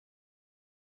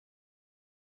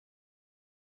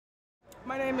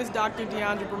My name is Dr.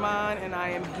 Diandra Bremond, and I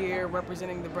am here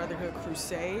representing the Brotherhood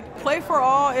Crusade. Play for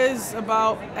All is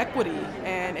about equity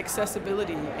and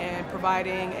accessibility and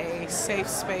providing a safe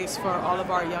space for all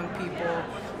of our young people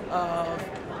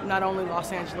of not only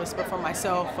Los Angeles, but for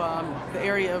myself, the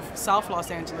area of South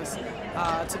Los Angeles,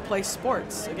 to play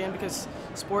sports. Again, because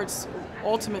sports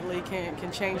ultimately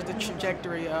can change the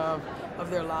trajectory of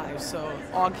their lives. So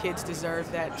all kids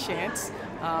deserve that chance,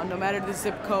 no matter the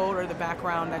zip code or the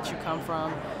background that you come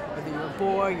from, whether you're a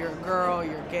boy, you're a girl,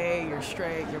 you're gay, you're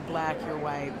straight, you're black, you're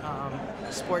white.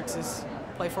 Sports is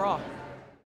play for all.